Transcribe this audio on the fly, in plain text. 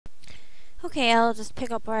Okay, I'll just pick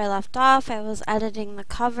up where I left off. I was editing the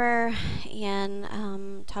cover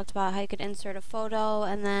and talked about how you could insert a photo,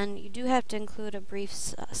 and then you do have to include a brief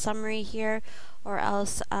summary here, or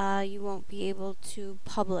else you won't be able to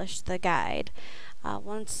publish the guide.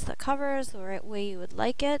 Once the cover is the right way you would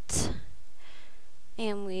like it,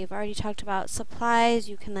 and we've already talked about supplies,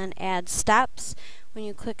 you can then add steps. When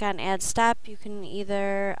you click on add step, you can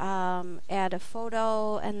either add a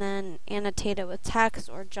photo and then annotate it with text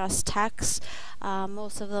or just text.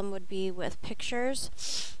 Most of them would be with pictures.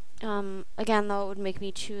 Again, though, it would make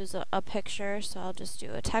me choose a picture, so I'll just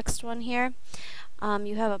do a text one here.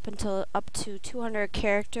 You have up to 200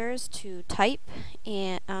 characters to type,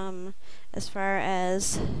 and as far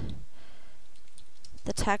as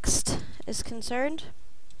the text is concerned.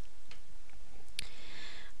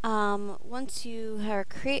 Once you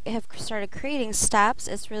have started creating steps,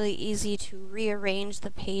 it's really easy to rearrange the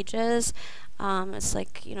pages. It's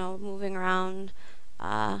like, moving around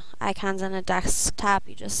icons on a desktop.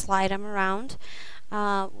 You just slide them around.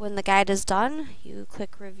 When the guide is done, you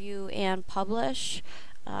click review and publish.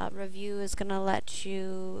 Review is going to let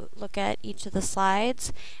you look at each of the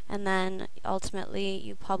slides, and then ultimately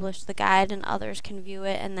you publish the guide and others can view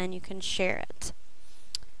it, and then you can share it.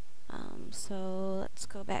 So let's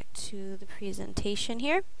go back to the presentation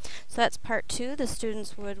here. So that's part 2. The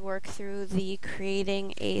students would work through the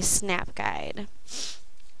creating a snap guide.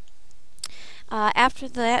 After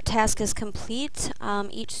that task is complete,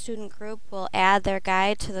 each student group will add their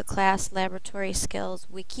guide to the class laboratory skills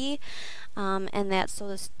wiki, and that's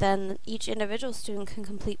so then each individual student can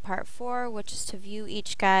complete part 4, which is to view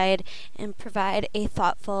each guide and provide a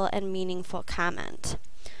thoughtful and meaningful comment.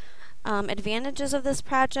 Advantages of this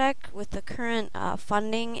project: with the current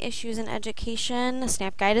funding issues in education,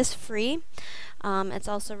 Snapguide is free. It's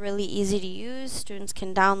also really easy to use. Students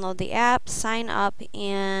can download the app, sign up,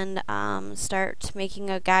 and start making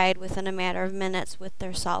a guide within a matter of minutes with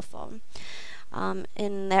their cell phone.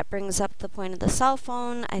 And that brings up the point of the cell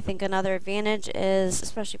phone. I think another advantage is,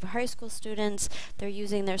 especially for high school students, they're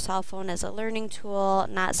using their cell phone as a learning tool,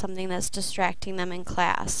 not something that's distracting them in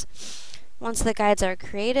class. Once the guides are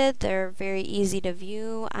created, they're very easy to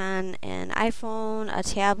view on an iPhone, a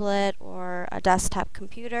tablet, or a desktop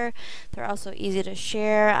computer. They're also easy to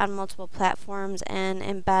share on multiple platforms and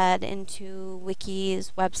embed into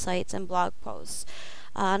wikis, websites, and blog posts.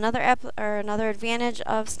 Another advantage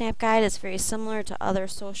of Snapguide is very similar to other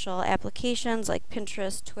social applications like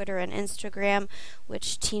Pinterest, Twitter, and Instagram,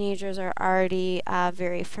 which teenagers are already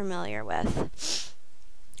very familiar with.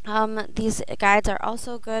 These guides are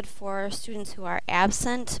also good for students who are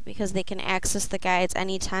absent because they can access the guides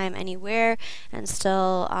anytime, anywhere, and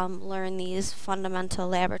still learn these fundamental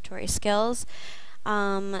laboratory skills.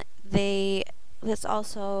 It's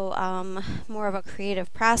also more of a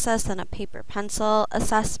creative process than a paper pencil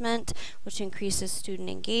assessment, which increases student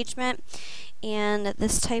engagement. And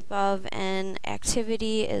this type of an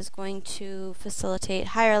activity is going to facilitate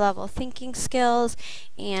higher level thinking skills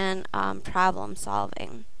and problem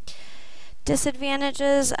solving.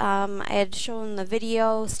 Disadvantages: I had shown the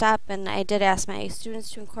video step, and I did ask my students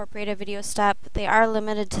to incorporate a video step. They are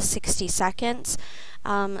limited to 60 seconds.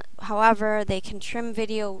 However, they can trim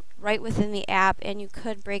video right within the app, and you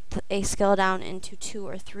could break a skill down into 2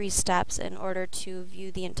 or 3 steps in order to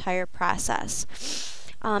view the entire process.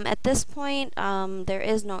 At this point, there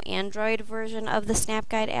is no Android version of the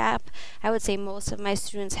Snapguide app. I would say most of my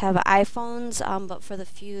students have iPhones, but for the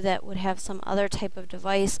few that would have some other type of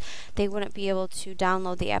device, they wouldn't be able to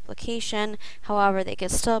download the application. However, they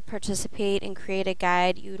could still participate and create a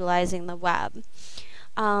guide utilizing the web.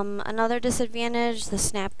 Another disadvantage: the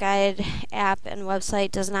Snapguide app and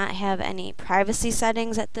website does not have any privacy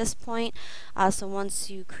settings at this point. So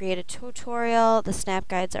once you create a tutorial, the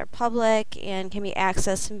Snapguides are public and can be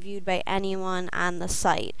accessed and viewed by anyone on the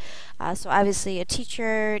site. So obviously a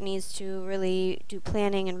teacher needs to really do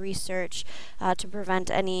planning and research to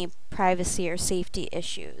prevent any privacy or safety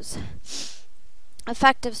issues.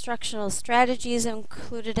 Effective instructional strategies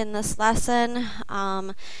included in this lesson.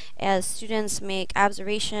 As students make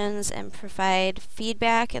observations and provide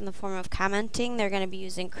feedback in the form of commenting, they're going to be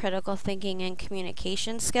using critical thinking and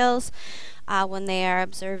communication skills. When they are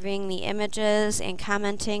observing the images and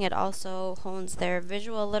commenting, it also hones their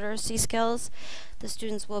visual literacy skills. The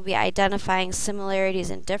students will be identifying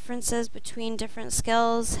similarities and differences between different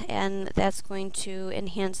skills, and that's going to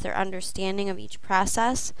enhance their understanding of each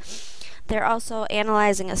process. They're also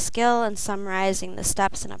analyzing a skill and summarizing the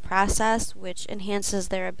steps in a process, which enhances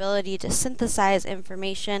their ability to synthesize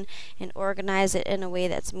information and organize it in a way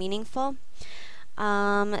that's meaningful.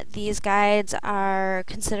 These guides are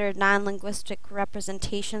considered non-linguistic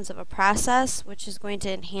representations of a process, which is going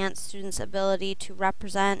to enhance students' ability to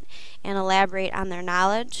represent and elaborate on their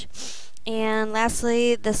knowledge. And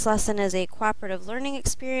lastly, this lesson is a cooperative learning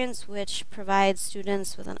experience which provides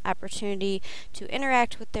students with an opportunity to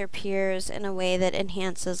interact with their peers in a way that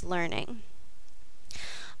enhances learning.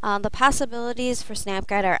 The possibilities for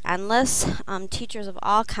Snapguide are endless. Teachers of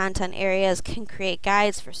all content areas can create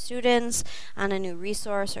guides for students on a new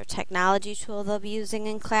resource or technology tool they'll be using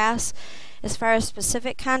in class. As far as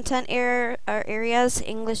specific content areas,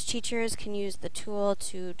 English teachers can use the tool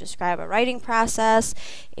to describe a writing process.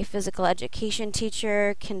 A physical education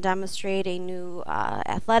teacher can demonstrate a new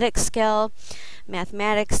athletic skill.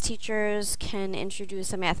 Mathematics teachers can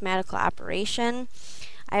introduce a mathematical operation.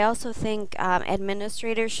 I also think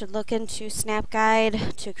administrators should look into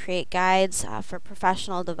Snapguide to create guides for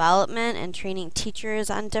professional development and training teachers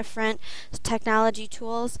on different technology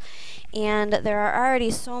tools. And there are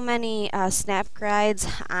already so many Snap guides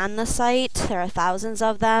on the site. There are thousands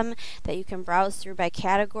of them that you can browse through by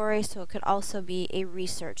category, so it could also be a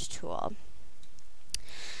research tool.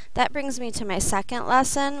 That brings me to my second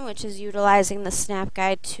lesson, which is utilizing the Snap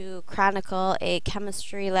Guide to chronicle a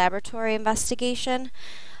chemistry laboratory investigation.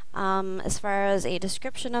 As far as a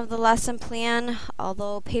description of the lesson plan,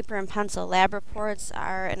 although paper and pencil lab reports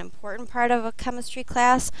are an important part of a chemistry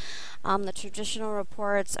class, the traditional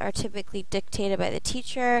reports are typically dictated by the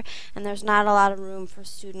teacher, and there's not a lot of room for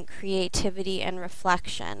student creativity and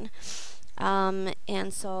reflection. And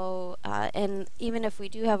even if we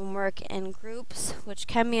do have them work in groups, which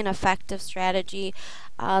can be an effective strategy,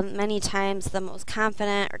 many times the most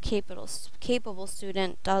confident or capable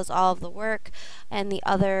student does all of the work, and the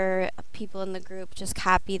other people in the group just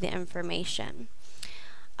copy the information.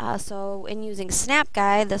 So in using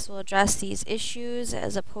Snapguide, this will address these issues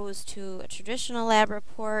as opposed to a traditional lab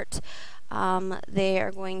report. They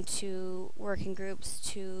are going to work in groups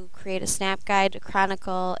to create a Snap Guide to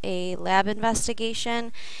chronicle a lab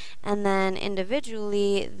investigation, and then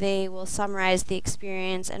individually they will summarize the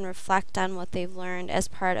experience and reflect on what they've learned as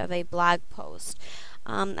part of a blog post.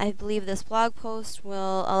 I believe this blog post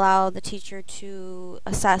will allow the teacher to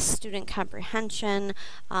assess student comprehension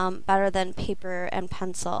better than paper and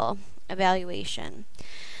pencil evaluation.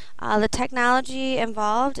 The technology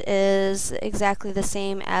involved is exactly the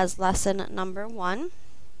same as lesson number 1.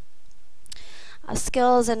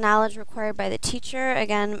 Skills and knowledge required by the teacher.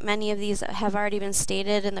 Again, many of these have already been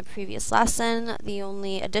stated in the previous lesson. The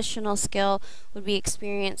only additional skill would be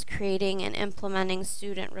experience creating and implementing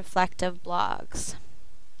student reflective blogs.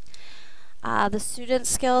 The student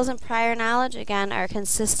skills and prior knowledge, again, are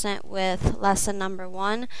consistent with lesson number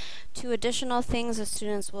 1. 2 additional things: the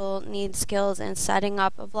students will need skills in setting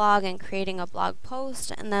up a blog and creating a blog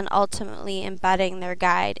post, and then ultimately embedding their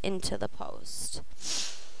guide into the post.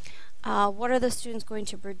 What are the students going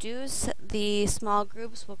to produce? The small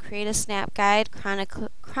groups will create a Snap Guide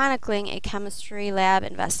chronicling a chemistry lab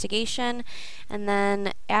investigation, and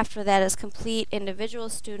then after that is complete, individual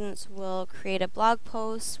students will create a blog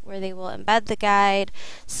post where they will embed the guide,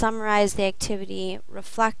 summarize the activity,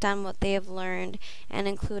 reflect on what they have learned, and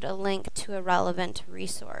include a link to a relevant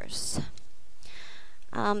resource.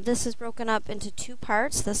 This is broken up into 2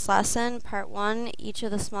 parts, this lesson. Part 1, each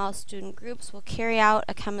of the small student groups will carry out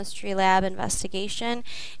a chemistry lab investigation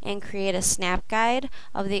and create a Snap Guide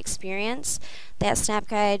of the experience. That Snap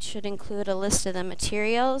Guide should include a list of the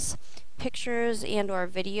materials, pictures and/or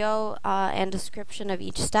video, and description of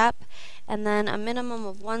each step, and then a minimum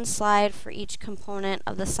of 1 slide for each component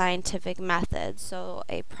of the scientific method. So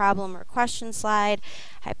a problem or question slide,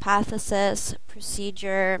 hypothesis,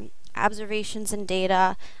 procedure, observations and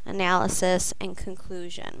data, analysis, and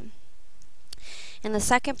conclusion. In the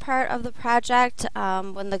second part of the project,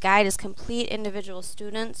 when the guide is complete, individual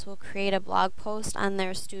students will create a blog post on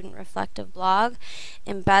their student reflective blog,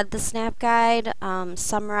 embed the Snap Guide,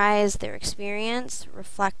 summarize their experience,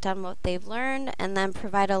 reflect on what they've learned, and then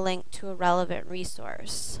provide a link to a relevant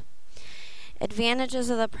resource. Advantages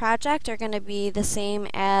of the project are going to be the same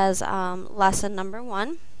as lesson number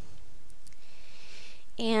 1.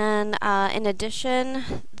 And in addition,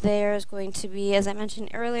 there's going to be, as I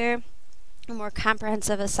mentioned earlier, a more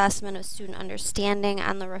comprehensive assessment of student understanding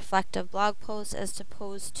on the reflective blog post as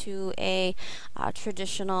opposed to a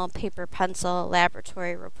traditional paper-pencil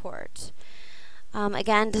laboratory report.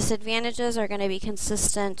 Again, disadvantages are going to be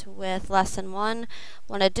consistent with lesson 1.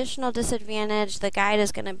 One additional disadvantage: the guide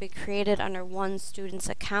is going to be created under one student's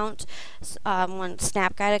account, one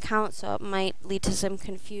Snapguide account, so it might lead to some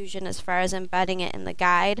confusion as far as embedding it in the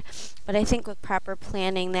guide. But I think with proper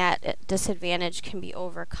planning, that disadvantage can be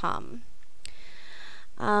overcome.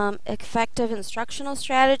 Effective instructional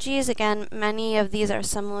strategies. Again, many of these are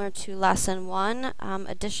similar to lesson 1.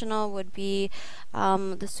 Additional would be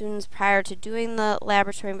the students prior to doing the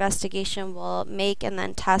laboratory investigation will make and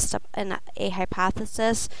then test a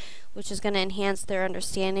hypothesis, which is going to enhance their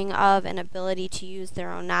understanding of and ability to use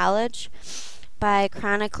their own knowledge. By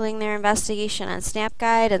chronicling their investigation on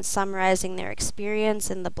Snapguide and summarizing their experience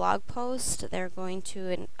in the blog post, they're going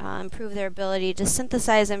to improve their ability to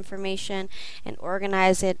synthesize information and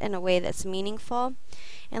organize it in a way that's meaningful.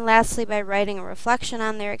 And lastly, by writing a reflection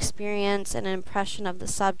on their experience and an impression of the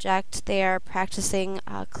subject, they are practicing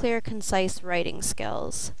clear, concise writing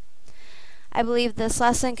skills. I believe this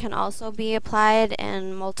lesson can also be applied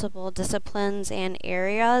in multiple disciplines and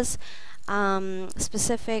areas.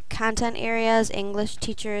 Specific content areas, English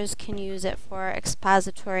teachers can use it for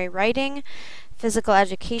expository writing. Physical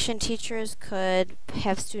education teachers could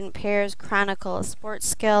have student pairs chronicle a sports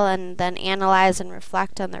skill and then analyze and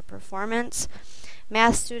reflect on their performance.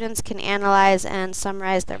 Math students can analyze and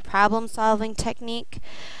summarize their problem-solving technique.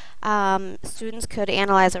 Students could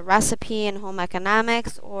analyze a recipe in home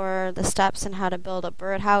economics or the steps in how to build a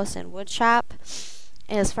birdhouse in woodshop.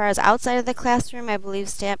 As far as outside of the classroom, I believe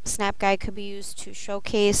Snapguide could be used to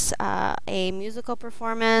showcase a musical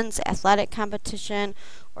performance, athletic competition,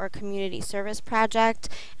 or a community service project,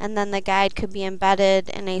 and then the guide could be embedded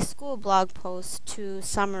in a school blog post to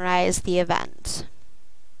summarize the event.